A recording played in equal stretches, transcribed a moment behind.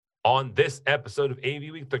on this episode of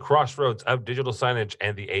AV Week, the crossroads of digital signage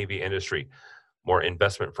and the AV industry. More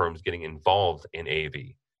investment firms getting involved in AV.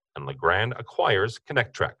 And Legrand acquires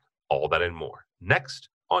ConnectTrack. All that and more. Next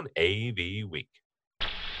on AV Week.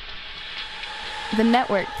 The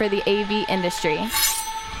network for the AV industry.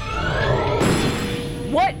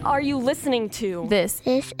 What are you listening to? This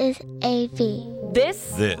is AV.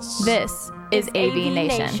 This is AV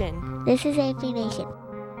Nation. This is AV Nation.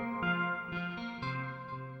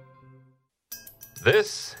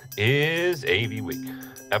 This is AV Week,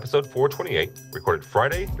 episode 428, recorded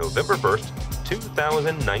Friday, November 1st,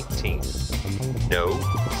 2019. No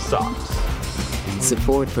socks.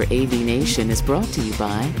 Support for AV Nation is brought to you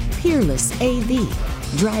by Peerless AV,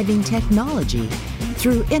 driving technology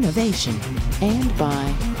through innovation. And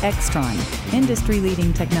by Extron,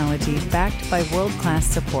 industry-leading technology backed by world-class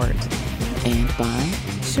support. And by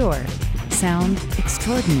Shure, sound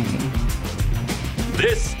extraordinary.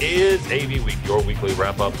 This is AV Week, your weekly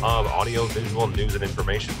wrap-up of audio-visual news and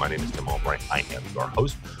information. My name is Tim Albright. I am your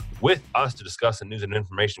host. With us to discuss the news and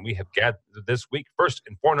information we have gathered this week, first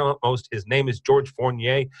and foremost, his name is George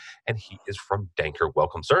Fournier, and he is from Danker.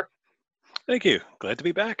 Welcome, sir. Thank you. Glad to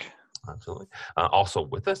be back. Absolutely. Also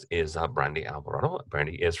with us is Brandy Alvarado.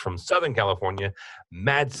 Brandy is from Southern California,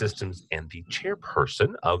 Mad Systems, and the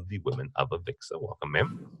chairperson of the Women of Avixa. Welcome,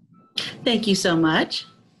 ma'am. Thank you so much.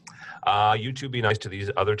 You two be nice to these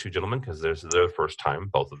other two gentlemen because this is their first time,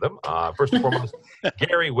 both of them. First and foremost,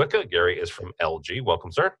 Gary Wicca. Gary is from LG.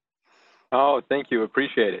 Welcome, sir. Oh, thank you.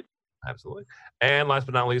 Appreciate it. Absolutely. And last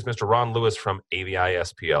but not least, Mr. Ron Lewis from AVI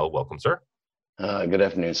SPL. Welcome, sir. Good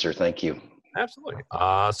afternoon, sir. Thank you. Absolutely.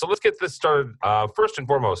 So let's get this started. First and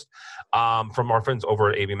foremost, from our friends over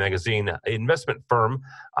at AV Magazine, an investment firm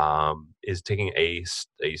is taking a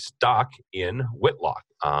stock in Whitlock.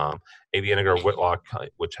 AV Integrator Whitlock,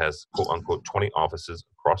 which has quote-unquote 20 offices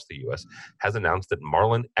across the U.S., has announced that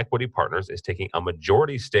Marlin Equity Partners is taking a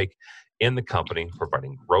majority stake in the company,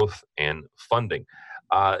 providing growth and funding.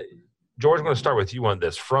 George, I'm going to start with you on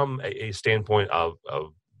this. From a standpoint of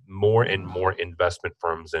more and more investment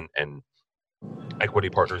firms and equity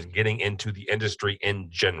partners getting into the industry in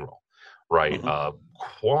general, right?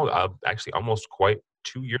 Mm-hmm. Actually, almost quite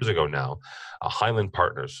 2 years ago now, Highland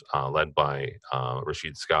Partners, led by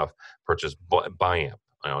Rashid Skaff, purchased Biamp.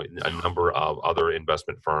 A number of other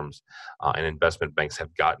investment firms and investment banks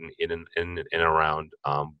have gotten in and around,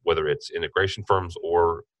 whether it's integration firms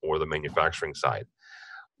or the manufacturing side.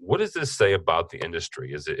 What does this say about the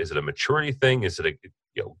industry? Is it a maturity thing? Is it a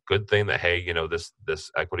good thing that, hey,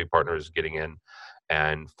 this equity partner is getting in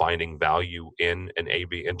and finding value in an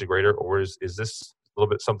AV integrator, or is this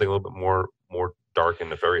something a little bit more dark and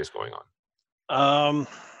nefarious going on?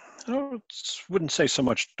 I wouldn't say so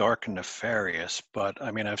much dark and nefarious, but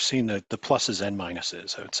I mean, I've seen the pluses and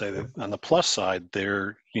minuses. I would say that on the plus side,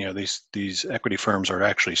 these equity firms are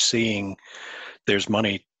actually seeing there's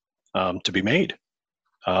money to be made.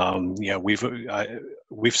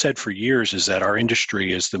 We've said for years is that our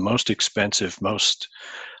industry is the most expensive, most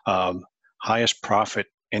highest profit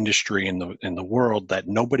industry in the world that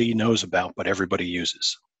nobody knows about, but everybody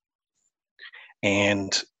uses.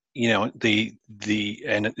 And these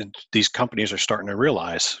companies are starting to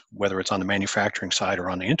realize, whether it's on the manufacturing side or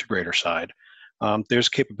on the integrator side, there's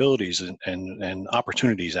capabilities and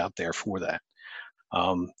opportunities out there for that.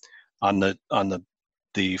 On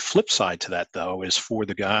the flip side to that, though, is for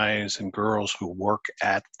the guys and girls who work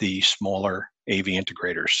at the smaller AV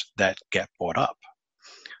integrators that get bought up.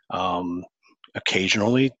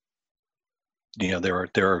 Occasionally, there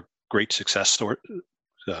are great success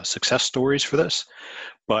stories for this,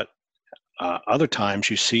 but other times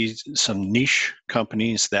you see some niche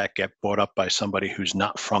companies that get bought up by somebody who's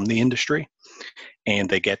not from the industry, and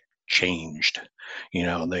they get changed.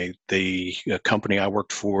 The company I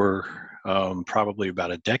worked for probably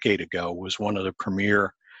about a decade ago was one of the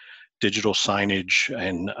premier digital signage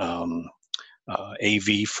and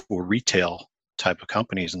AV for retail type of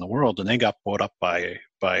companies in the world, and they got bought up by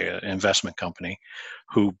an investment company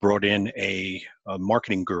who brought in a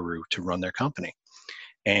marketing guru to run their company.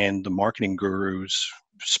 And the marketing guru's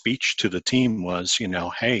speech to the team was,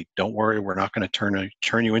 hey, don't worry, we're not going to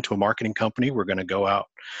turn you into a marketing company. We're going to go out.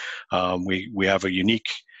 We have a unique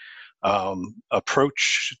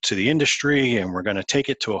approach to the industry, and we're going to take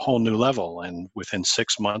it to a whole new level. And within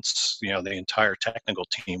 6 months, the entire technical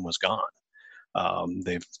team was gone.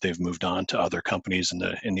 They've moved on to other companies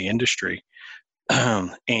in the industry,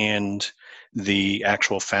 and the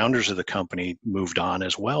actual founders of the company moved on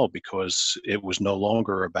as well, because it was no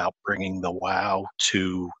longer about bringing the wow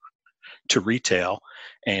to retail,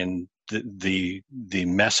 and the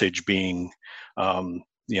message being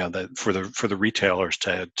for the retailers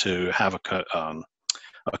to have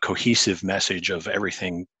a cohesive message of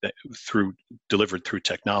everything delivered through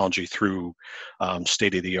technology, through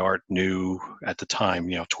state of the art, new at the time.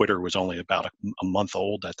 Twitter was only about a month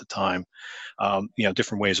old at the time.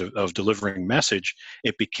 Different ways of delivering message.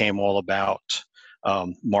 It became all about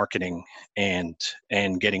marketing and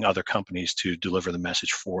getting other companies to deliver the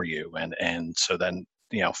message for you. And so then,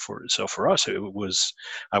 for us,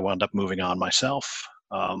 I wound up moving on myself.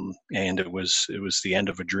 And it was the end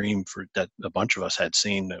of a dream that a bunch of us had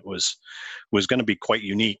seen that was going to be quite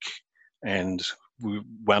unique, and we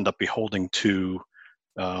wound up beholding to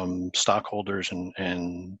stockholders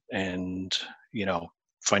and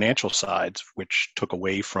financial sides, which took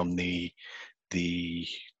away from the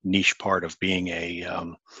niche part of being a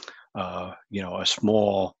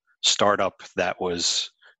small startup that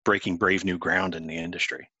was breaking brave new ground in the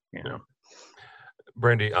industry.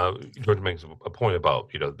 Brandy, George makes a point about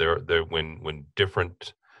there when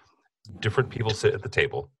different people sit at the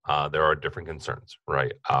table, there are different concerns,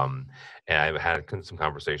 right? And I've had some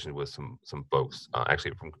conversations with some folks,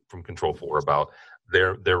 actually from Control4 about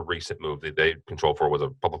their recent move. Control4 was a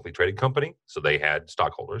publicly traded company, so they had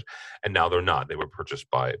stockholders, and now they're not. They were purchased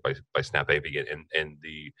by SnapAV, and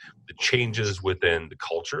the changes within the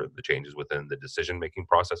culture, the changes within the decision making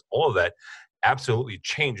process, all of that absolutely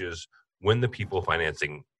changes when the people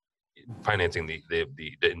financing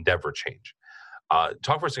the endeavor change.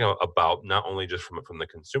 Talk for a second about not only just from the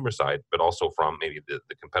consumer side, but also from maybe the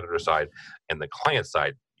competitor side and the client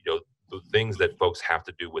side, the things that folks have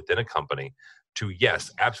to do within a company to,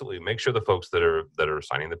 yes, absolutely make sure the folks that are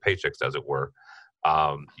signing the paychecks, as it were,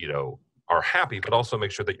 are happy, but also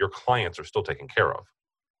make sure that your clients are still taken care of.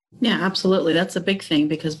 Yeah, absolutely. That's a big thing,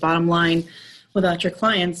 because bottom line, without your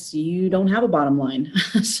clients, you don't have a bottom line.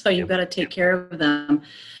 So you've got to take care of them.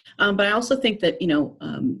 But I also think that,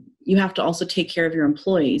 you have to also take care of your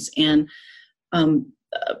employees, and a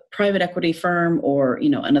private equity firm or,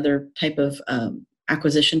 another type of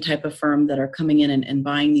acquisition type of firm that are coming in and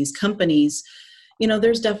buying these companies,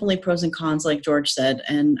 there's definitely pros and cons, like George said.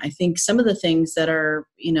 And I think some of the things that are,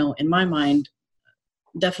 in my mind,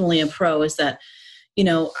 definitely a pro is that,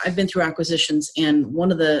 I've been through acquisitions, and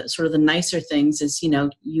one of the sort of the nicer things is,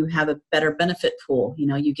 you have a better benefit pool.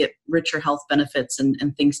 You get richer health benefits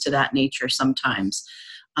and things to that nature sometimes.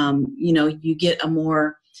 You get a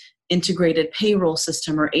more integrated payroll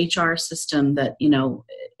system or HR system that,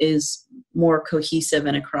 is more cohesive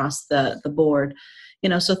and across the board.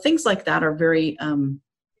 So things like that are very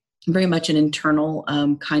much an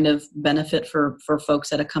internal kind of benefit for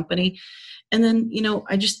folks at a company. And then,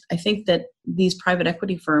 I think that these private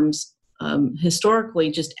equity firms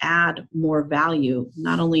historically just add more value,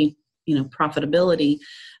 not only, profitability,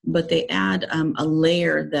 but they add a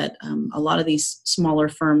layer that a lot of these smaller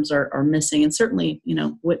firms are missing. And certainly,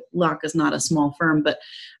 Whitlock is not a small firm, but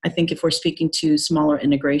I think if we're speaking to smaller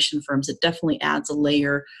integration firms, it definitely adds a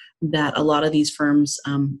layer that a lot of these firms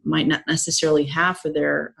might not necessarily have for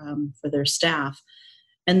their staff.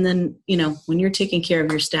 And then, when you're taking care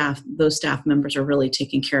of your staff, those staff members are really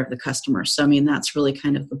taking care of the customer. So, that's really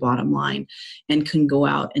kind of the bottom line, and can go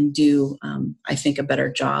out and do, I think, a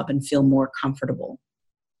better job and feel more comfortable.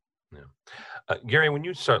 Yeah. Gary, when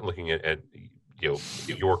you start looking at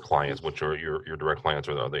your clients, which are your direct clients,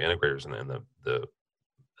 or the integrators and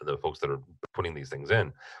the folks that are putting these things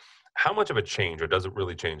in, how much of a change, or does it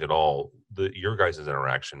really change at all, your guys'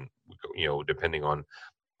 interaction, depending on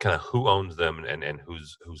kind of who owns them and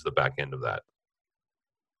who's the back end of that?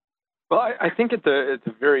 Well, I think at the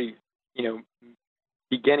very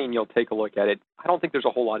beginning, you'll take a look at it. I don't think there's a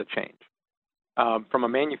whole lot of change from a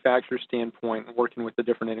manufacturer standpoint. Working with the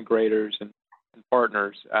different integrators and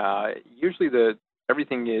partners, usually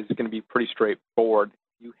everything is going to be pretty straightforward.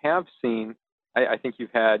 You have seen, I think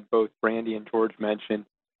you've had both Brandy and George mention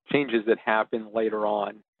changes that happen later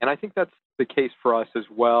on, and I think that's the case for us as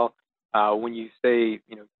well. When you say,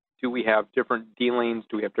 do we have different dealings?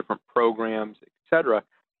 Do we have different programs, et cetera?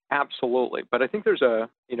 Absolutely. But I think there's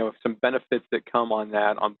some benefits that come on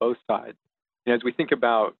that on both sides. As we think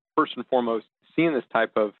about, first and foremost, seeing this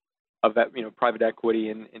type of private equity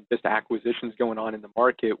and just acquisitions going on in the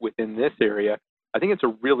market within this area, I think it's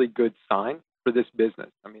a really good sign for this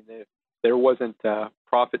business. If there wasn't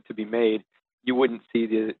profit to be made, you wouldn't see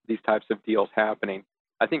these types of deals happening.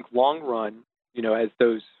 I think long run, as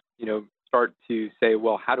those start to say,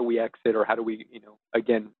 well, how do we exit, or how do we,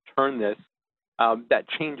 again, turn this, that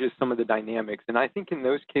changes some of the dynamics. And I think in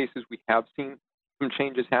those cases, we have seen some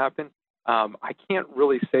changes happen. I can't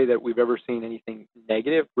really say that we've ever seen anything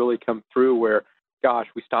negative really come through where, gosh,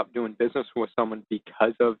 we stopped doing business with someone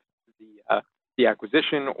because of the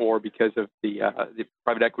acquisition or because of the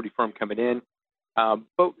private equity firm coming in.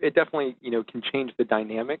 But it definitely, can change the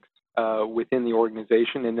dynamics within the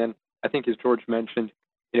organization. And then I think, as George mentioned,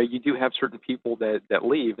 you do have certain people that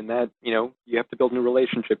leave, and that, you have to build new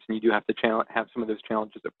relationships, and you do have to have some of those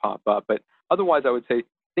challenges that pop up. But otherwise, I would say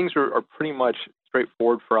things are pretty much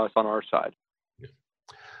straightforward for us on our side.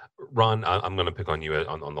 Ron, I'm going to pick on you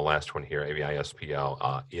on the last one here.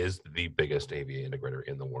 AVISPL is the biggest AV integrator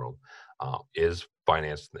in the world. Is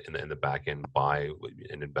financed in the back end by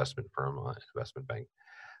an investment firm, investment bank.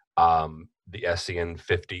 The SCN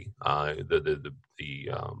 50,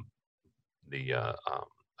 the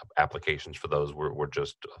applications for those were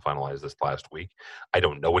just finalized this last week. I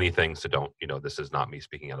don't know anything, so don't, this is not me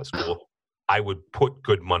speaking out of school. I would put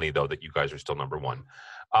good money, though, that you guys are still number one.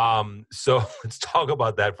 So let's talk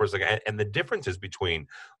about that for a second. And the differences between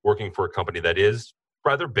working for a company that is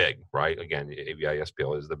rather big, right? Again,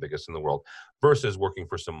 AVISPL is the biggest in the world, versus working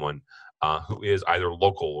for someone who is either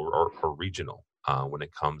local or regional when it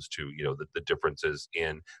comes to, the differences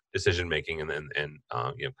in decision making and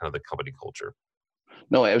kind of the company culture.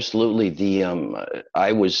 No, absolutely.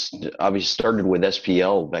 I started with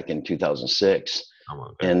SPL back in 2006.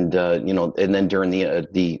 Okay. And and then during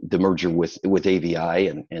the merger with AVI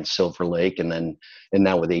and Silver Lake, and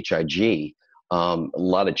now with HIG, a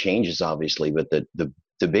lot of changes, obviously. But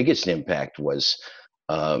the biggest impact was,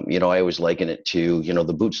 I always liken it to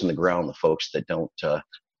the boots on the ground, the folks that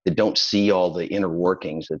don't see all the inner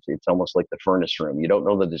workings. It's almost like the furnace room. You don't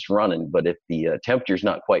know that it's running, but if the temperature's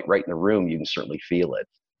not quite right in the room, you can certainly feel it.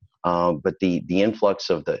 But the influx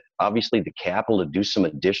of obviously the capital to do some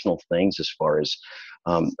additional things, as far as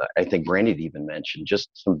I think Brandy even mentioned, just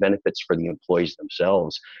some benefits for the employees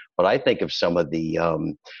themselves. But I think of some of the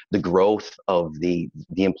growth of the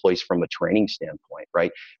employees from a training standpoint,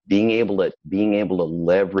 right? Being able to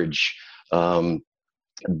leverage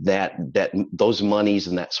those monies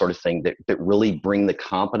and that sort of thing that really bring the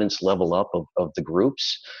competence level up of the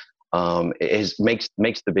groups makes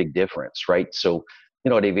the big difference, right? So,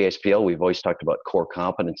 at AVSPL, we've always talked about core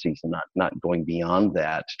competencies and not going beyond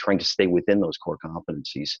that, trying to stay within those core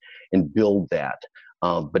competencies and build that.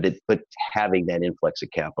 But having that influx of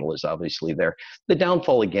capital is obviously there. The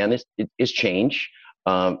downfall, again, is change.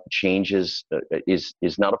 Change is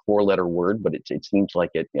not a 4-letter word, but it seems like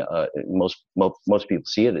it. Most people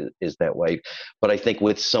see it is that way. But I think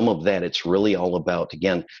with some of that, it's really all about,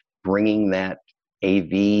 again, bringing that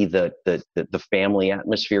AV, the family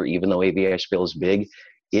atmosphere. Even though AVISPL is big,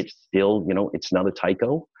 it's still, it's not a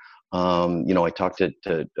Tyco. I talk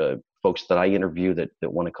to folks that I interview that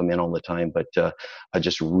want to come in all the time, but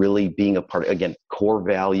just really being a part, again, core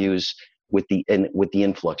values with the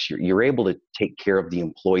influx, you're able to take care of the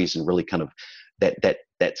employees, and really kind of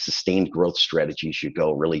that sustained growth strategy as you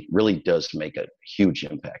go really does make a huge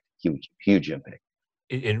impact, huge impact.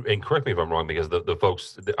 And correct me if I'm wrong, because the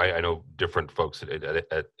folks, I know different folks at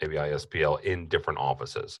AVISPL in different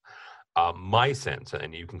offices. My sense,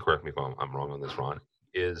 and you can correct me if I'm wrong on this, Ron,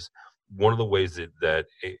 is one of the ways that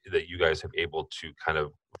you guys have able to kind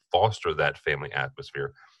of foster that family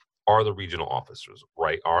atmosphere are the regional officers,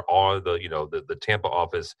 right? Are the Tampa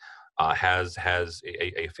office has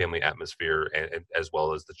a family atmosphere, and as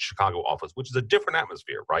well as the Chicago office, which is a different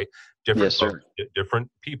atmosphere, right? Different, yes, folks, different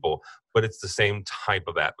people, but it's the same type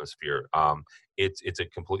of atmosphere. It's a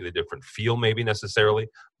completely different feel, maybe necessarily,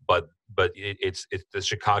 but it's the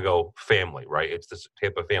Chicago family, right? It's the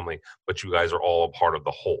Tampa family, but you guys are all a part of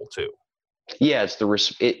the whole too. Yeah,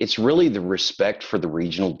 it's really the respect for the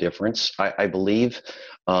regional difference. I believe,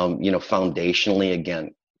 foundationally, again,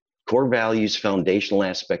 core values, foundational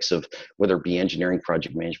aspects of whether it be engineering,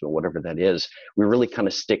 project management, whatever that is, we really kind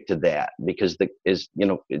of stick to that, because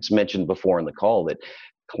it's mentioned before in the call that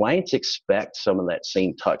clients expect some of that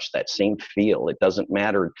same touch, that same feel. It doesn't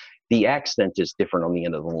matter. The accent is different on the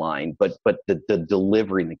end of the line, but the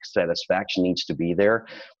delivery and the satisfaction needs to be there.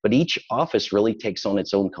 But each office really takes on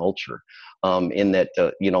its own culture, in that,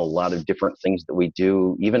 a lot of different things that we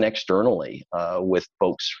do, even externally, with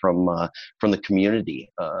folks from the community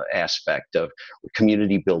aspect of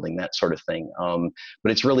community building, that sort of thing.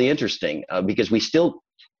 But it's really interesting because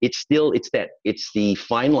it's the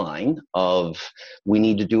fine line of, we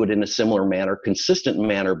need to do it in a similar manner, consistent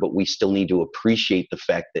manner, but we still need to appreciate the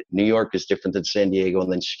fact that New York is different than San Diego,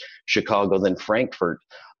 and then Chicago, then Frankfurt.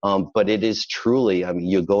 But it is truly,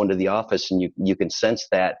 you go into the office and you can sense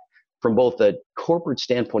that from both a corporate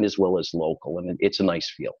standpoint as well as local, and it's a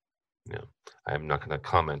nice feel. Yeah, I'm not going to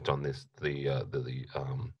comment on this, the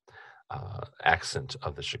accent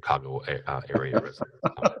of the Chicago area residents.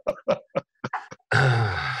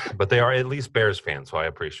 but they are at least Bears fans, so I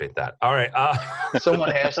appreciate that. All right.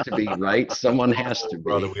 Someone has to be, right? Someone has to be.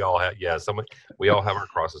 Brother, we all have, we all have our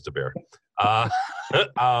crosses to bear.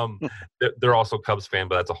 They're also Cubs fan,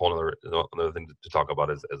 but that's a whole other thing to talk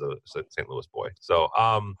about as a St. Louis boy. So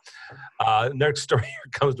next story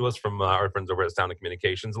here comes to us from our friends over at Sound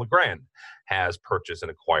Communications. Legrand has purchased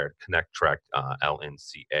and acquired ConnectTrack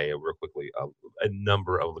LNCA. Real quickly, a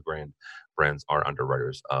number of Legrand brands are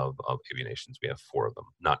underwriters of Aviations. We have 4 of them,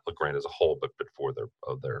 not Legrand as a whole, but 4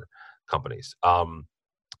 of their companies.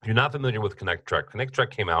 If you're not familiar with ConnectTrack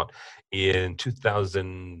came out in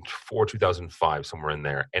 2004, 2005, somewhere in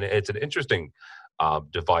there. And it's an interesting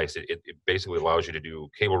device. It basically allows you to do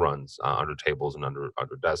cable runs under tables and under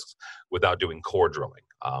desks without doing core drilling.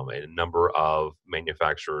 And a number of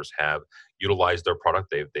manufacturers have utilized their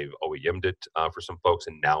product. They've OEM'd it for some folks,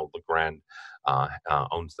 and now Legrand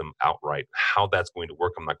owns them outright. How that's going to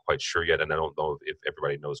work, I'm not quite sure yet, and I don't know if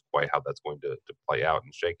everybody knows quite how that's going to play out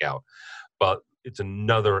and shake out. But it's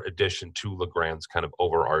another addition to Legrand's kind of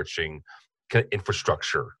overarching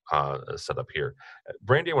infrastructure setup here.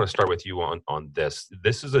 Brandy, I want to start with you on this.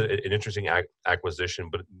 This is an interesting acquisition,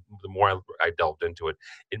 but the more I delved into it,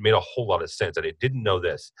 it made a whole lot of sense. And I didn't know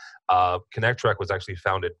this. ConnectTrack was actually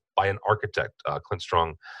founded by an architect, Clint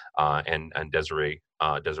Strong and Desiree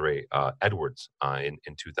Edwards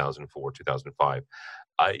in 2004, 2005.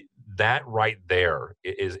 That right there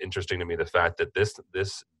is interesting to me, the fact that this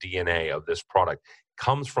DNA of this product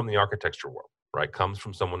comes from the architecture world, right? Comes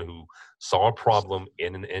from someone who saw a problem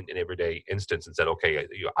in an everyday instance and said, okay,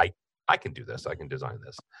 I can do this. I can design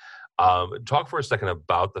this. Talk for a second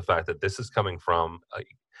about the fact that this is coming from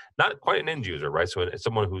not quite an end user, right? So it's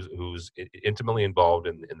someone who's intimately involved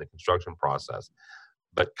in the construction process,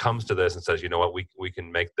 but comes to this and says, you know what, we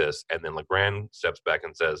can make this. And then Legrand steps back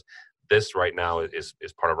and says, this right now is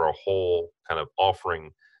part of our whole kind of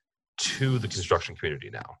offering to the construction community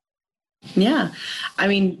now. Yeah. I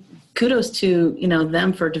mean, kudos to,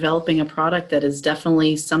 them for developing a product that is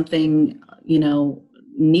definitely something,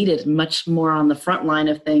 needed much more on the front line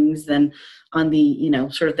of things than on the,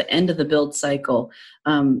 sort of the end of the build cycle.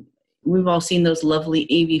 We've all seen those lovely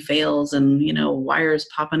AV fails and, wires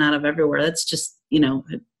popping out of everywhere. That's just,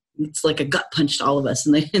 it's like a gut punch to all of us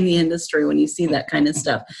in the industry when you see that kind of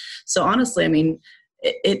stuff. So honestly, I mean,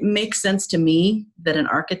 it makes sense to me that an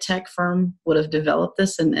architect firm would have developed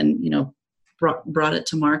this and brought it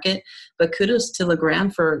to market. But kudos to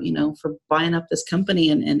Legrand for buying up this company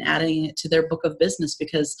and adding it to their book of business,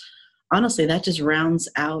 because honestly, that just rounds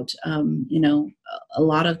out a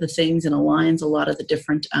lot of the things and aligns a lot of the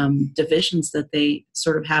different divisions that they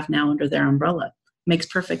sort of have now under their umbrella. Makes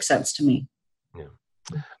perfect sense to me. Yeah.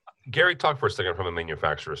 Gary, talk for a second from a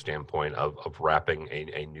manufacturer standpoint of wrapping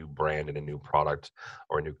a new brand and a new product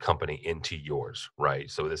or a new company into yours,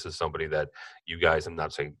 right? So this is somebody that you guys, I'm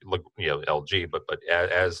not saying look, LG, but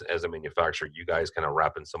as a manufacturer, you guys kind of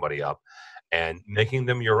wrapping somebody up and making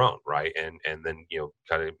them your own, right? And then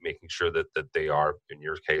kind of making sure that they are, in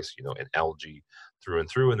your case, an LG through and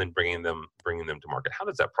through, and then bringing them to market. How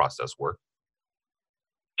does that process work?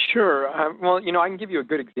 Sure. Well, I can give you a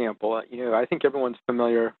good example. I think everyone's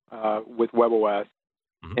familiar with WebOS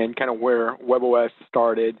and kind of where WebOS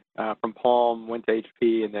started from Palm, went to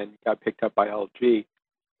HP, and then got picked up by LG.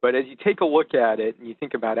 But as you take a look at it and you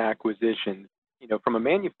think about acquisitions, from a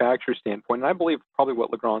manufacturer standpoint, and I believe probably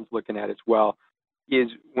what Legrand's looking at as well, is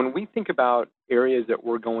when we think about areas that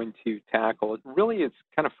we're going to tackle, it's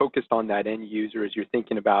kind of focused on that end user as you're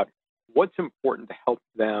thinking about what's important to help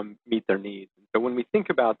them meet their needs. So when we think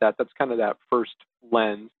about that, that's kind of that first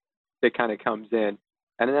lens that kind of comes in.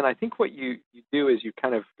 And then I think what you do is you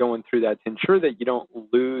kind of going through that to ensure that you don't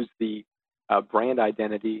lose the brand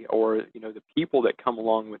identity or, the people that come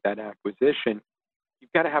along with that acquisition.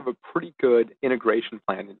 You've got to have a pretty good integration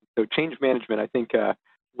plan. And so change management, I think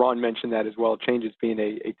Ron mentioned that as well, change is being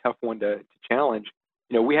a tough one to challenge.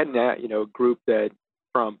 We had a group that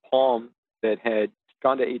from Palm that had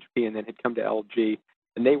gone to HP and then had come to LG,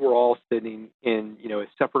 and they were all sitting in, a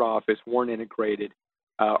separate office, weren't integrated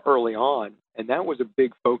early on. And that was a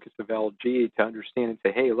big focus of LG to understand and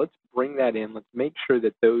say, hey, let's bring that in. Let's make sure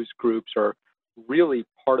that those groups are really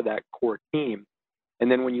part of that core team.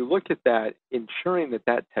 And then when you look at that, ensuring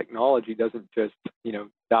that technology doesn't just,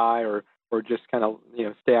 die or just kind of,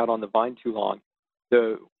 stay out on the vine too long.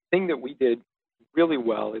 The thing that we did really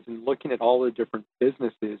well is in looking at all the different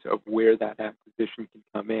businesses of where that acquisition can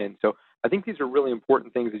come in. So I think these are really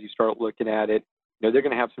important things as you start looking at it. They're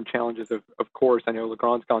going to have some challenges, of course. I know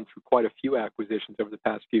Legrand's gone through quite a few acquisitions over the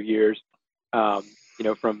past few years,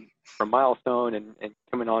 from Milestone and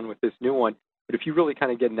coming on with this new one. But if you really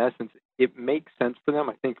kind of get, in essence, it makes sense for them.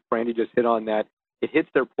 I think Brandy just hit on that. It hits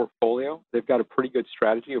their portfolio. They've got a pretty good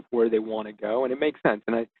strategy of where they want to go, and it makes sense.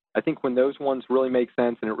 And I think when those ones really make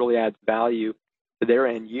sense and it really adds value to their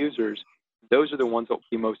end users, those are the ones that will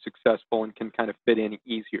be most successful and can kind of fit in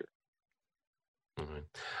easier.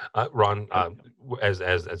 Ron, as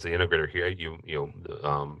the integrator here,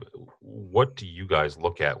 what do you guys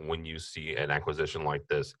look at when you see an acquisition like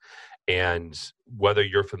this? And whether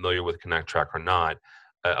you're familiar with ConnectTrack or not,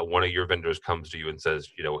 one of your vendors comes to you and says,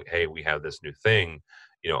 hey, we have this new thing.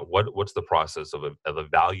 What's the process of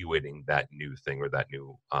evaluating that new thing or that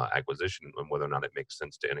new acquisition, and whether or not it makes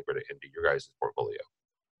sense to integrate it into your guys' portfolio?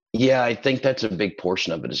 Yeah, I think that's a big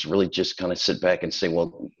portion of it, is really just kind of sit back and say,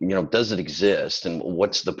 well, does it exist, and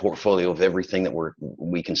what's the portfolio of everything that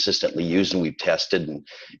we consistently use and we've tested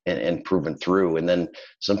and proven through. And then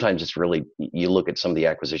sometimes it's really, you look at some of the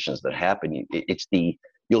acquisitions that happen,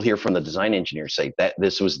 you'll hear from the design engineer say that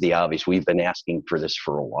this was the obvious, we've been asking for this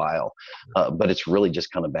for a while, but it's really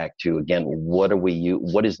just kind of back to, again, what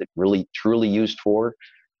is it really truly used for?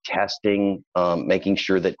 Testing, making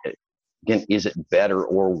sure that, again, is it better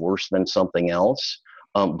or worse than something else?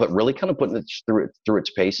 But really kind of putting it through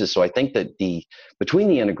its paces. So I think that between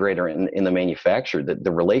the integrator and the manufacturer, that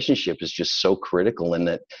the relationship is just so critical, and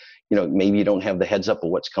that, maybe you don't have the heads up of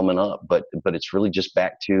what's coming up, but it's really just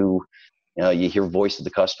back to, you hear voice of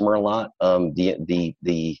the customer a lot.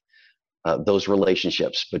 Those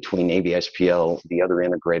relationships between AVSPL, the other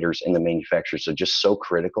integrators, and the manufacturers are just so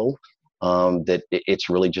critical. That it's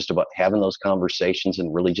really just about having those conversations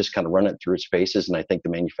and really just kind of run it through its paces. And I think the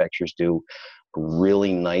manufacturers do a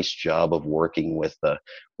really nice job of working with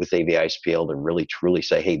AVISPL to really truly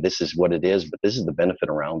say, hey, this is what it is, but this is the benefit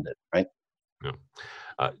around it, right? Yeah.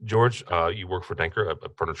 George, you work for Danker, a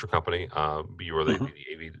furniture company. You were the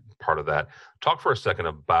AV part of that. Talk for a second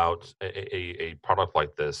about a product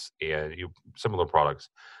like this and similar products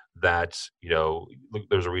that,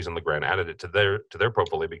 there's a reason Legrand added it to their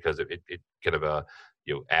portfolio, because it kind of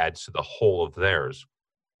adds to the whole of theirs.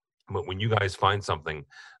 But when you guys find something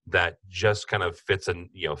that just kind of fits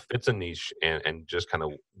a niche and just kind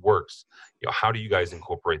of works, how do you guys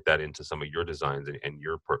incorporate that into some of your designs and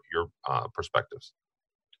your perspectives?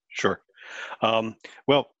 Sure.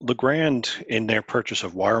 Well, Legrand, in their purchase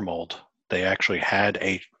of Wire Mold, they actually had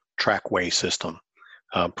a trackway system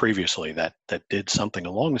previously that did something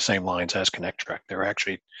along the same lines as ConnectTrack. They're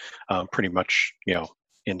actually pretty much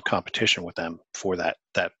in competition with them for that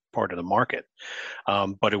part of the market.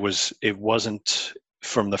 But it wasn't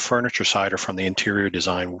from the furniture side or from the interior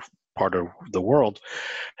design part of the world.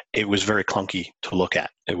 It was very clunky to look at.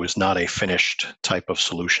 It was not a finished type of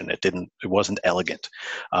solution. It wasn't elegant.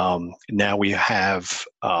 Now we have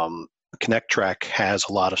ConnectTrack has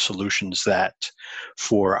a lot of solutions that,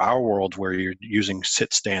 for our world where you're using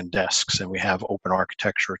sit-stand desks and we have open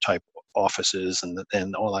architecture type offices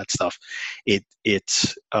and all that stuff,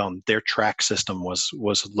 their track system was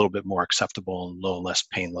a little bit more acceptable and a little less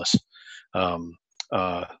painless.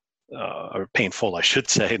 Or painful, I should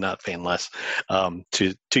say, not painless,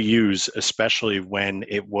 to use, especially when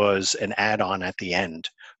it was an add-on at the end.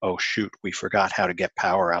 Oh, shoot, we forgot how to get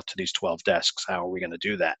power out to these 12 desks. How are we going to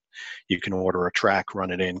do that? You can order a track, run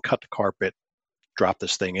it in, cut the carpet, drop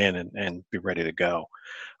this thing in, and be ready to go.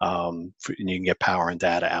 And you can get power and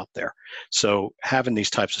data out there. So having these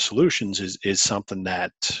types of solutions is something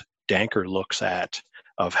that Danker looks at,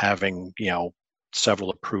 of having, several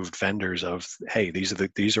approved vendors of, hey,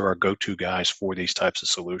 these are our go-to guys for these types of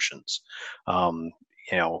solutions.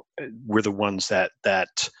 We're the ones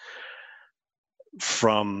that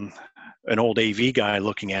from an old AV guy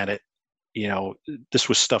looking at it, this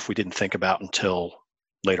was stuff we didn't think about until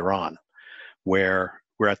later on, where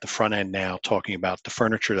we're at the front end now talking about the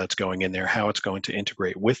furniture that's going in there, how it's going to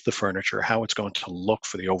integrate with the furniture, how it's going to look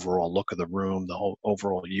for the overall look of the room, the whole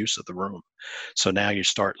overall use of the room. So now you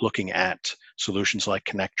start looking at solutions like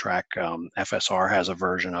ConnectTrack. FSR has a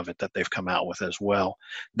version of it that they've come out with as well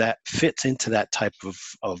that fits into that type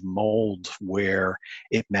of mold, where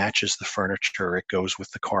it matches the furniture, it goes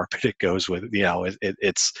with the carpet, it goes with,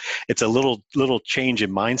 it's a little change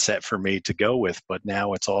in mindset for me to go with. But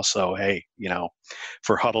now it's also, hey,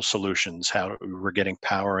 for huddle solutions, how we're getting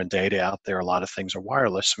power and data out there, a lot of things are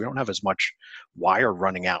wireless, so we don't have as much wire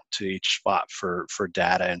running out to each spot for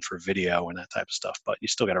data and for video and that type of stuff. But you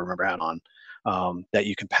still got to remember out that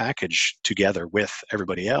you can package together with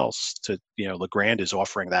everybody else. To Legrand is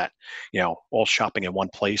offering that, all shopping in one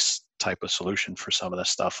place type of solution for some of the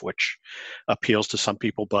stuff, which appeals to some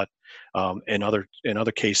people. But in other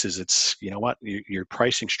cases, it's your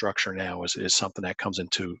pricing structure now is something that comes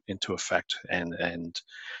into effect, and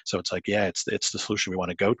so it's like, yeah, it's the solution we want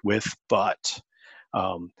to go with. But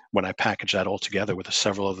when I package that all together with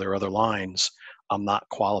several of their other lines, I'm not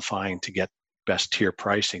qualifying to get best tier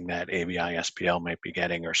pricing that AVI SPL might be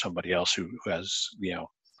getting, or somebody else who has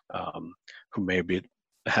who maybe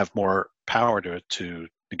have more power to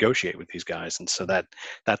negotiate with these guys. And so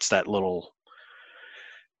that's that little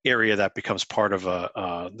area that becomes part of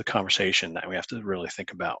the conversation that we have to really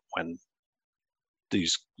think about when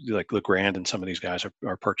these, like Legrand and some of these guys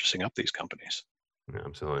are purchasing up these companies. Yeah,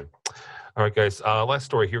 absolutely. All right, guys. Last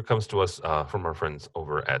story here comes to us from our friends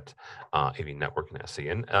over at AV Network and SC.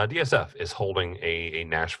 And DSF is holding a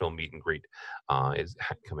Nashville meet and greet. Is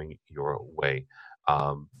coming your way.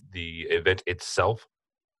 The event itself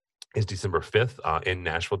is December 5th in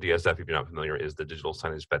Nashville. DSF, if you're not familiar, is the Digital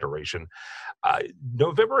Signage Federation.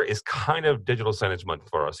 November is kind of Digital Signage Month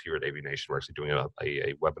for us here at AV Nation. We're actually doing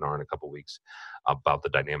a webinar in a couple weeks about the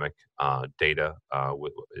dynamic data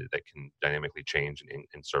that can dynamically change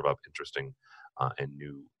and serve up interesting and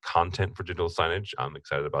new content for digital signage. I'm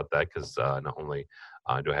excited about that because not only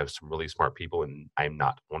do I have some really smart people, and I'm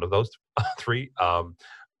not one of those three,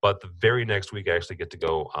 but the very next week, I actually get to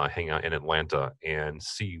go hang out in Atlanta and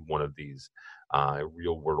see one of these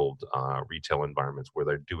real-world retail environments where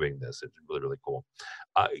they're doing this. It's really, really cool.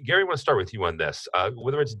 Gary, I want to start with you on this.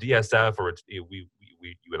 Whether it's DSF or it's you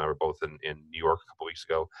and I were both in New York a couple weeks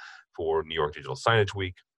ago for New York Digital Signage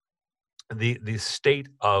Week. The state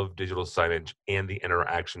of digital signage and the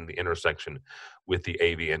interaction, the intersection with the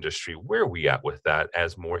AV industry, where are we at with that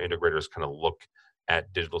as more integrators kind of look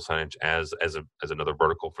at digital signage as another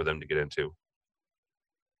vertical for them to get into?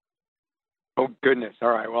 Oh, goodness.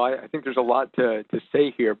 All right. Well, I think there's a lot to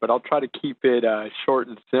say here, but I'll try to keep it short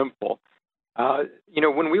and simple.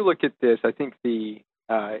 When we look at this, I think the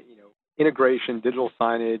integration, digital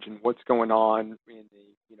signage, and what's going on in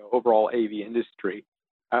the overall AV industry,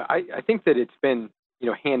 I think that it's been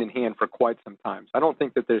hand in hand for quite some time. So I don't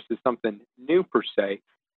think that this is something new per se.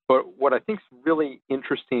 But what I think is really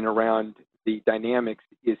interesting around the dynamics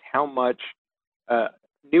is how much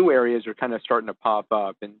new areas are kind of starting to pop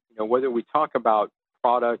up. And whether we talk about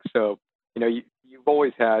products, so you've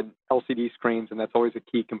always had LCD screens, and that's always a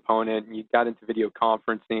key component. And you got into video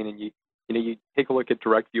conferencing, and you take a look at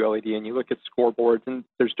direct view LED, and you look at scoreboards, and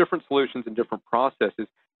there's different solutions and different processes.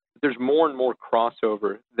 But there's more and more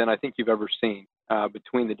crossover than I think you've ever seen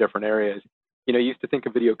between the different areas. You used to think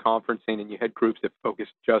of video conferencing, and you had groups that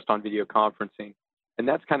focused just on video conferencing, and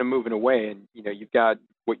that's kind of moving away. And you've got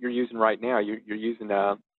what you're using right now. You're using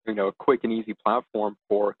a quick and easy platform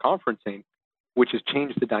for conferencing, which has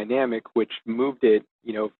changed the dynamic, which moved it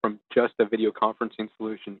from just a video conferencing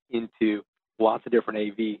solution into lots of different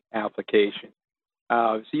AV applications.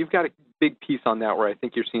 So you've got a big piece on that where I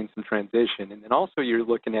think you're seeing some transition, and then also you're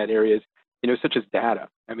looking at areas such as data.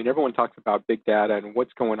 I mean, everyone talks about big data and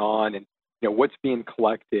what's going on and what's being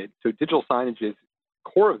collected. So digital signage is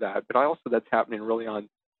core of that, but also that's happening really on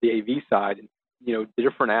the AV side, and the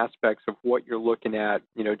different aspects of what you're looking at,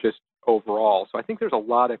 just overall. So I think there's a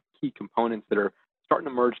lot of key components that are starting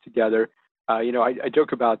to merge together. I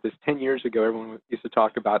joke about this. 10 years ago, everyone used to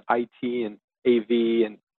talk about IT and AV,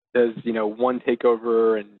 and does one take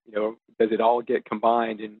over, and does it all get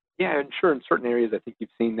combined? And yeah, and sure, in certain areas, I think you've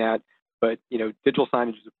seen that, but digital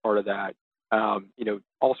signage is a part of that.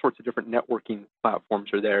 All sorts of different networking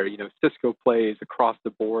platforms are there. Cisco plays across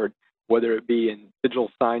the board, whether it be in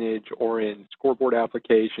digital signage or in scoreboard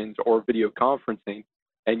applications or video conferencing.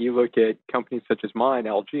 And you look at companies such as mine,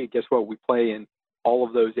 LG, guess what? We play in all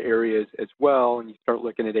of those areas as well. And you start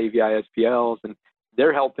looking at AVI SPLs, and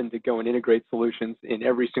they're helping to go and integrate solutions in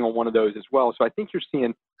every single one of those as well. So I think you're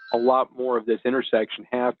seeing a lot more of this intersection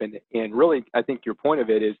happen. And really, I think your point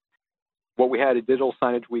of it is what we had at Digital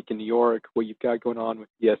Signage Week in New York, what you've got going on with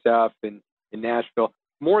DSF in Nashville,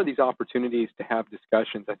 more of these opportunities to have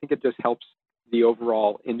discussions. I think it just helps the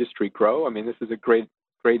overall industry grow. I mean, this is a great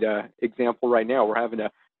example right now. We're having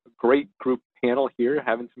a great group panel here,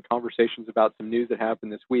 having some conversations about some news that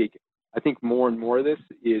happened this week. I think more and more of this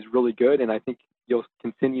is really good, and I think you'll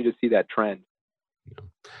continue to see that trend. Yeah.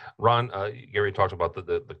 Ron, Gary talked about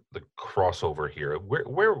the crossover here.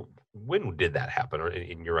 When did that happen, or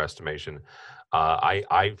in your estimation?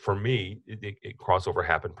 For me, crossover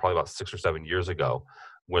happened probably about 6 or 7 years ago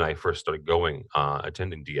when I first started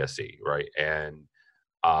attending DSE, right? And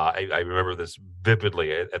I remember this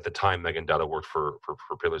vividly. At the time, Megan Dutta worked for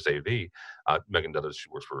Peerless AV. Megan Dutta, she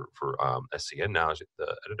works for SCN now, she's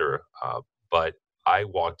the editor. But I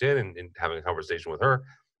walked in and having a conversation with her,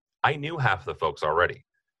 I knew half the folks already,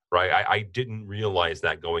 right? I didn't realize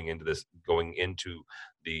that going into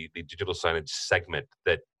the digital signage segment,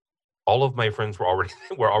 that all of my friends were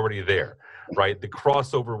already there, right? The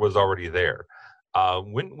crossover was already there.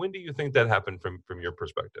 When do you think that happened from your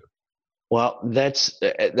perspective? Well, that's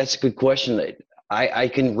a good question. I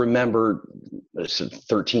can remember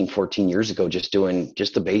 13, 14 years ago, just doing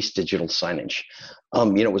just the base digital signage.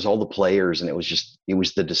 It was all the players, and it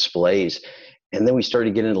was the displays. And then we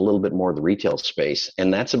started getting a little bit more of the retail space.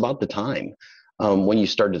 And that's about the time when you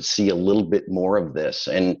started to see a little bit more of this.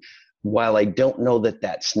 And while I don't know that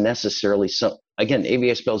that's necessarily again,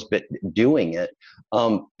 AVSPL's been doing it.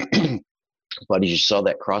 But as you saw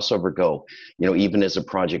that crossover go, even as a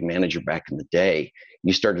project manager back in the day,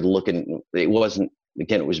 you started looking, it was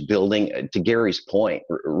building, to Gary's point,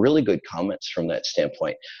 really good comments from that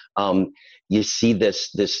standpoint. You see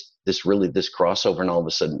this crossover, and all of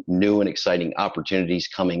a sudden new and exciting opportunities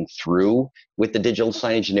coming through with the digital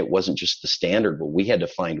signage. And it wasn't just the standard, but we had to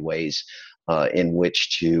find ways in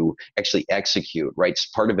which to actually execute, right? So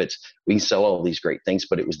part of it, we can sell all these great things,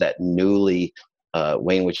 but it was that newly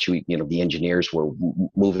way in which the engineers were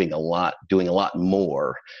moving a lot, doing a lot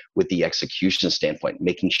more with the execution standpoint,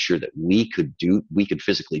 making sure that we could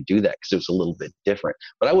physically do that, because it was a little bit different.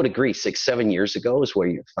 But I would agree, 6-7 years ago is where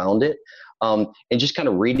you found it. And just kind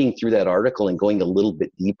of reading through that article and going a little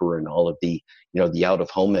bit deeper in all of the, the out of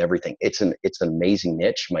home and everything. It's an amazing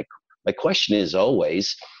niche. My question is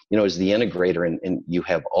always, as the integrator, and you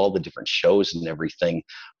have all the different shows and everything,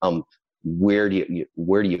 where do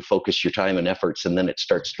you focus your time and efforts, and then it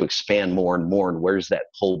starts to expand more and more, and where does that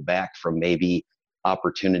pull back from maybe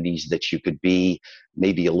opportunities that you could be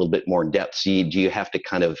maybe a little bit more in depth? Do you have to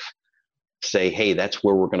kind of say, hey, that's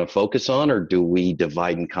where we're going to focus on, or do we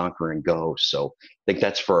divide and conquer and go? So I think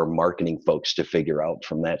that's for our marketing folks to figure out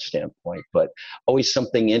from that standpoint. But always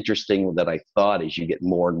something interesting that I thought, as you get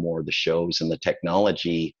more and more of the shows and the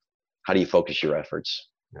technology, how do you focus your efforts?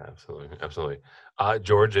 Yeah, absolutely.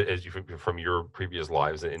 George, as you from your previous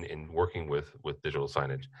lives in working with digital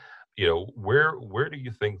signage, where do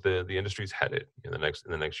you think the industry's headed in the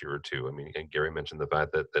next year or two? I mean, and Gary mentioned the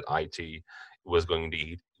fact that IT was going to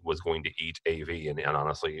eat AV, and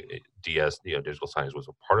honestly, DS, digital signage was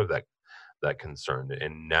a part of that concern.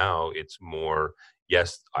 And now it's more,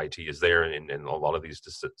 yes, IT is there, and a lot of these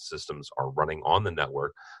systems are running on the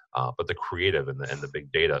network, but the creative and the big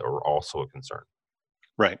data are also a concern.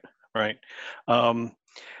 Right.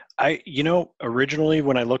 Originally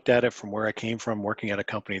when I looked at it from where I came from, working at a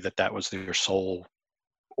company that was their sole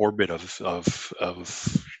orbit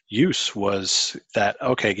of use, was that,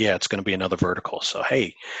 okay, yeah, it's going to be another vertical. So,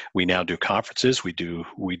 hey, we now do conferences, we do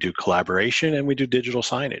collaboration, and we do digital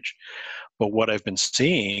signage. But what I've been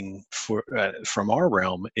seeing from our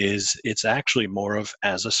realm is it's actually more of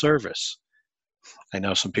as a service. I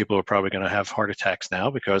know some people are probably going to have heart attacks now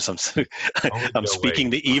because I'm speaking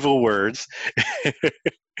the evil words.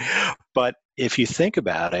 But if you think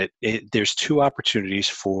about it, there's two opportunities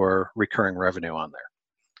for recurring revenue on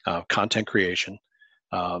there. Content creation.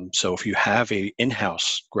 So if you have a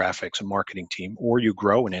in-house graphics and marketing team, or you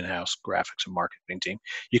grow an in-house graphics and marketing team,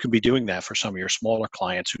 you can be doing that for some of your smaller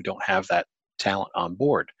clients who don't have that talent on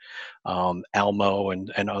board. Almo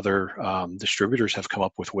and other distributors have come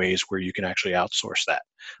up with ways where you can actually outsource that,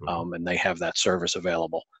 and they have that service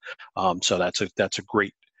available. So that's a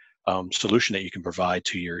great solution that you can provide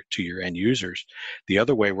to your end users. The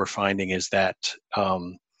other way we're finding is that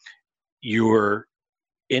you're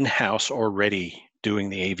in-house already doing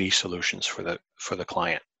the AV solutions for the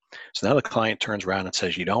client. So now the client turns around and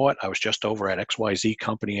says, you know what, I was just over at XYZ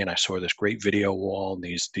company and I saw this great video wall and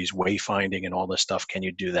these wayfinding and all this stuff. Can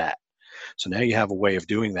you do that? So now you have a way of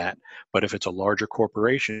doing that. But if it's a larger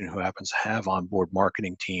corporation who happens to have onboard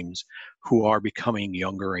marketing teams who are becoming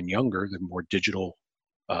younger and younger, they're more digital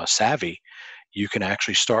savvy, you can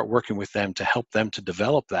actually start working with them to help them to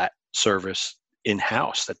develop that service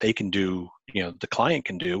in-house that they can do, the client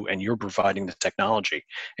can do, and you're providing the technology,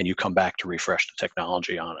 and you come back to refresh the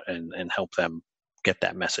technology on it and help them get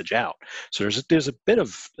that message out. So there's a bit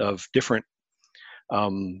of different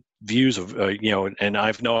views of, and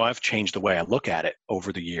I've changed the way I look at it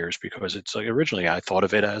over the years, because it's like, originally I thought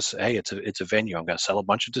of it as, hey, it's a venue. I'm going to sell a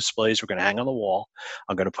bunch of displays. We're going to hang on the wall.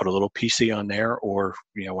 I'm going to put a little PC on there. Or,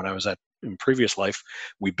 when I was in previous life,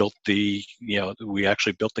 we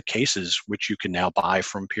actually built the cases, which you can now buy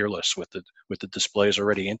from Peerless with the displays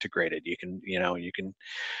already integrated. You can,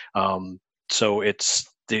 so it's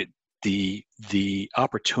the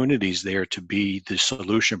opportunities there to be the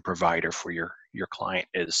solution provider for your client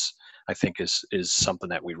is, I think, is something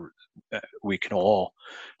that we can all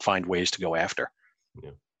find ways to go after.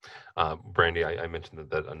 Yeah. Brandy, I mentioned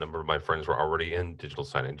that a number of my friends were already in digital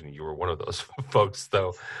signage, and you were one of those folks.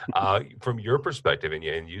 So, from your perspective, and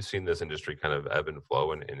you've seen this industry kind of ebb and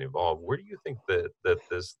flow and evolve, where do you think that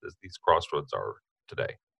these crossroads are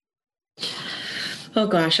today? Oh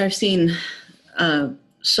gosh, I've seen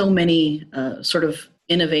so many sort of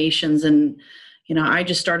innovations, and I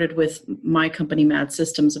just started with my company, Mad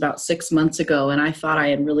Systems, about 6 months ago, and I thought I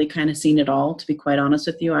had really kind of seen it all. To be quite honest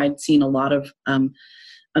with you, I'd seen a lot of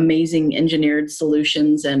amazing engineered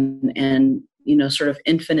solutions and sort of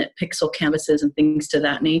infinite pixel canvases and things to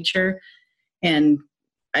that nature. And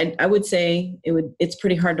I would say it's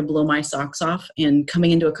pretty hard to blow my socks off. And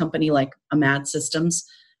coming into a company like a Mad Systems,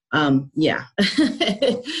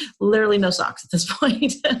 literally no socks at this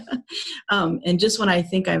point. And just when I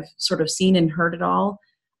think I've sort of seen and heard it all,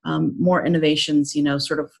 more innovations,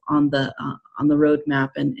 sort of on the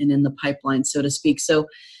roadmap and in the pipeline, so to speak. So,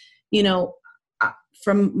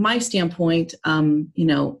 from my standpoint,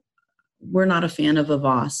 we're not a fan of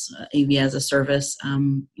AVOS, AV as a service.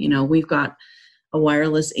 We've got a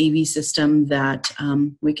wireless AV system that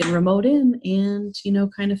we can remote in and,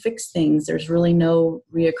 kind of fix things. There's really no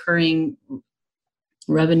reoccurring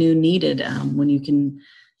revenue needed when you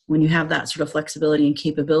have that sort of flexibility and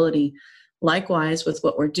capability. Likewise, with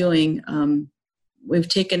what we're doing, we've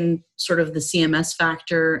taken sort of the CMS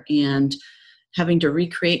factor and having to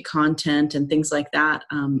recreate content and things like that,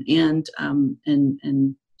 and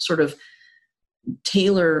sort of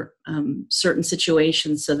tailor certain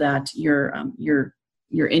situations so that you're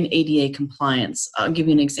in ADA compliance. I'll give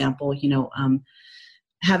you an example.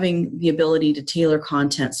 Having the ability to tailor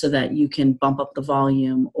content so that you can bump up the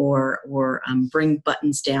volume or bring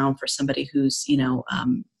buttons down for somebody who's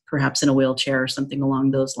perhaps in a wheelchair or something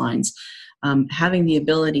along those lines. Having the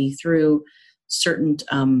ability through certain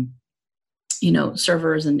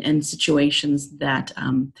servers and situations that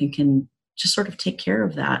they can just sort of take care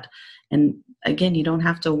of that. And again, you don't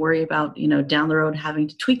have to worry about, down the road having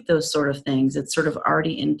to tweak those sort of things. It's sort of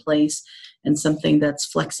already in place and something that's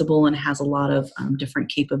flexible and has a lot of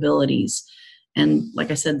different capabilities. And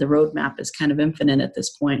like I said, the roadmap is kind of infinite at this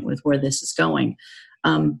point with where this is going.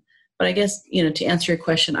 But I guess, to answer your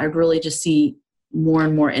question, I really just see more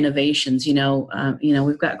and more innovations. We've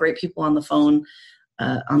got great people on the phone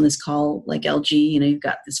on this call, like LG. You've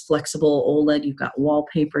got this flexible OLED, you've got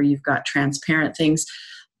wallpaper, you've got transparent things.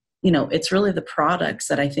 It's really the products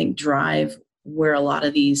that I think drive where a lot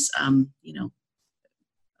of these,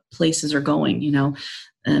 places are going,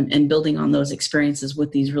 and building on those experiences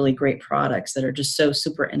with these really great products that are just so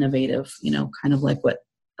super innovative, kind of like what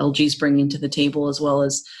LG's bringing to the table, as well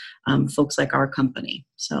as folks like our company.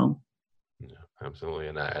 So. Yeah, absolutely.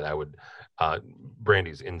 And I would,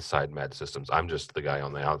 Brandy's inside Mad Systems. I'm just the guy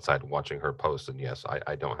on the outside watching her post. And yes,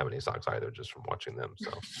 I don't have any socks either, just from watching them.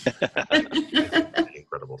 So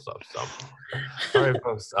incredible stuff. So, all right,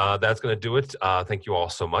 folks, that's going to do it. Thank you all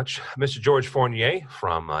so much. Mr. George Fournier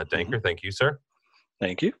from Danker. Thank you, sir.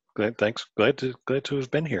 Thank you. Thanks. Glad to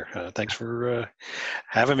have been here. Thanks for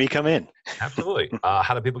having me come in. Absolutely.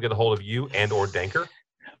 How do people get a hold of you and or Danker?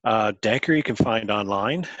 Danker you can find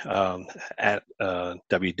online at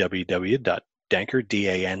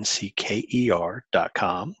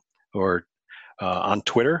www.danker.com or on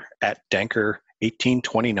Twitter at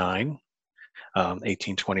Danker1829.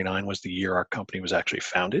 1829 was the year our company was actually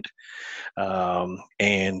founded.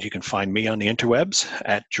 And you can find me on the interwebs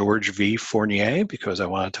at George V. Fournier, because I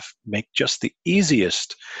wanted to make just the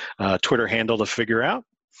easiest Twitter handle to figure out.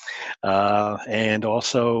 And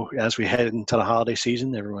also, as we head into the holiday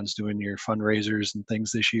season, everyone's doing your fundraisers and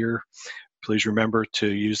things this year. Please remember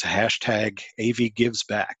to use the hashtag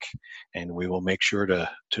AVGivesBack, and we will make sure to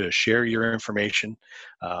share your information.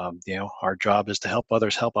 Our job is to help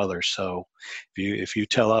others. So if you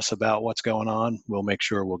tell us about what's going on, we'll make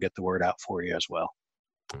sure we'll get the word out for you as well.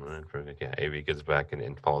 All right, perfect. Yeah, AV Gives Back,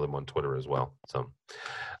 and follow them on Twitter as well. So,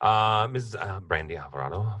 Ms. Brandy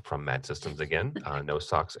Alvarado from Mad Systems again. No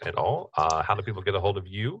socks at all. How do people get a hold of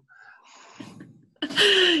you?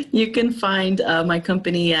 You can find my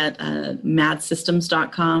company at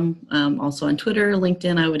madsystems.com. Also on Twitter,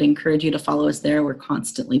 LinkedIn. I would encourage you to follow us there. We're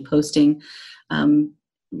constantly posting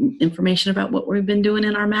information about what we've been doing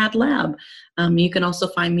in our Mad Lab. You can also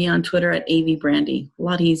find me on Twitter at AVBrandy. A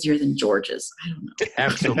lot easier than George's. I don't know.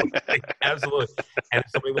 Absolutely. Absolutely. And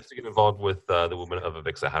if somebody wants to get involved with the Women of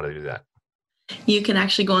Avixa, how do they do that? You can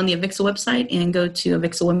actually go on the Avixa website and go to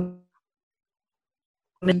Avixa Women.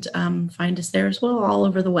 and find us there as well, all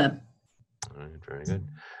over the web. All right, very good.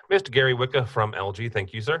 Mr. Gary Wicca from LG,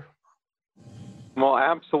 thank you, sir. Well,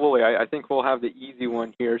 absolutely. I think we'll have the easy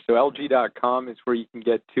one here. So LG.com is where you can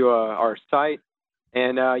get to our site,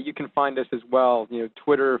 and you can find us as well.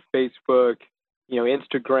 Twitter, Facebook,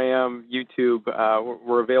 Instagram, YouTube.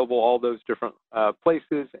 We're available all those different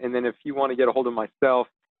places. And then if you want to get a hold of myself,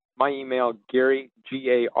 my email, Gary,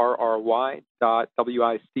 GARRY .WICKA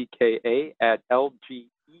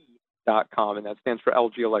 @LGE.com, and that stands for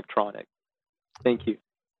LG Electronics. Thank you.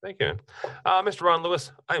 Thank you. Mr. Ron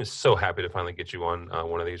Lewis, I am so happy to finally get you on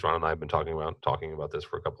one of these. Ron and I have been talking about this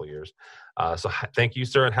for a couple of years. So thank you,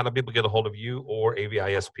 sir. And how do people get a hold of you or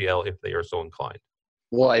AVISPL if they are so inclined?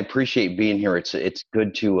 Well, I appreciate being here. It's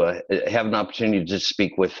good to have an opportunity to just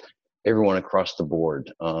speak with everyone across the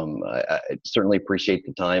board. I certainly appreciate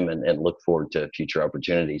the time and look forward to future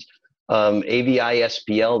opportunities.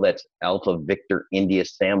 AVISPL, that's Alpha Victor India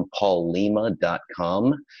Sam Paul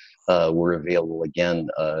Lima.com. We're available again,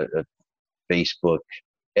 Facebook,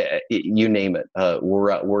 you name it.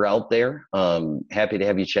 We're out there. Happy to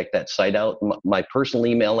have you check that site out. My personal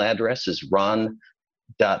email address is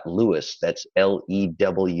ron.lewis. That's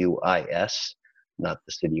LEWIS, not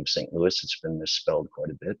the city of St. Louis. It's been misspelled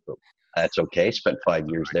quite a bit, but that's okay. Spent 5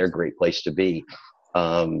 years there. Great place to be.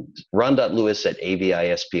 Ron.lewis at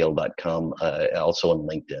avispl.com, also on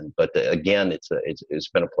LinkedIn. But again, it's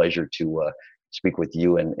been a pleasure to speak with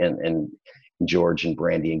you and George and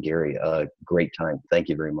Brandy and Gary. Great time. Thank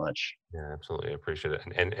you very much. Yeah, absolutely. I appreciate it.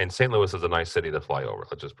 And St. Louis is a nice city to fly over.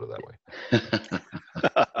 Let's just put it that way.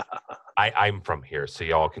 I'm from here, so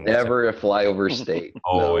y'all can never a flyover state.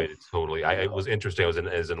 Oh, no. It's totally. It was interesting. I was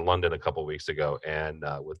in London a couple of weeks ago, and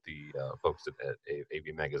with the folks at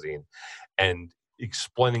AV Magazine, and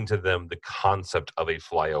explaining to them the concept of a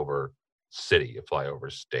flyover city, a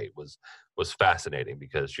flyover state was fascinating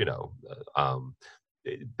because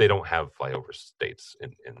they don't have flyover states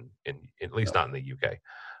in at least not in the UK.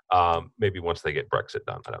 Maybe once they get Brexit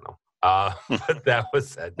done, I don't know. But that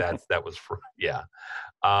was yeah.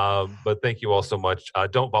 But thank you all so much.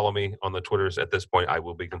 Don't follow me on the Twitters at this point. I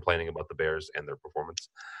will be complaining about the Bears and their performance.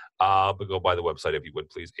 But go by the website if you would,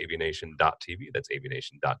 please, avnation.tv. That's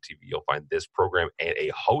avnation.tv. You'll find this program and a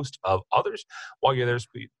host of others. While you're there,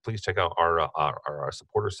 please check out our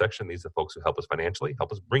supporter section. These are the folks who help us financially,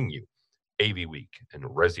 help us bring you AVWeek and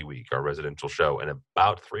ResiWeek, our residential show. In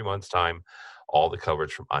about 3 months' time, all the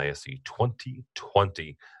coverage from ISE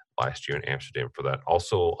 2020 last year in Amsterdam for that.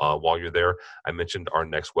 Also, while you're there, I mentioned our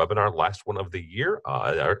next webinar, last one of the year,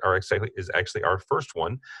 is actually our first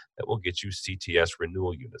one that will get you CTS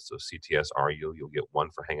renewal units. So CTS you'll get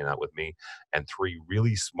one for hanging out with me and 3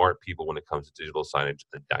 really smart people when it comes to digital signage,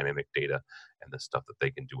 the dynamic data, and the stuff that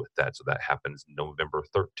they can do with that. So that happens November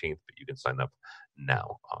 13th, but you can sign up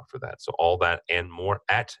now for that. So all that and more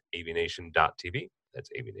at avnation.tv. That's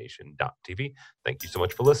avnation.tv. Thank you so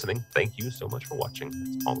much for listening. Thank you so much for watching.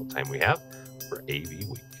 That's all the time we have for AV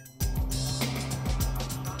Week.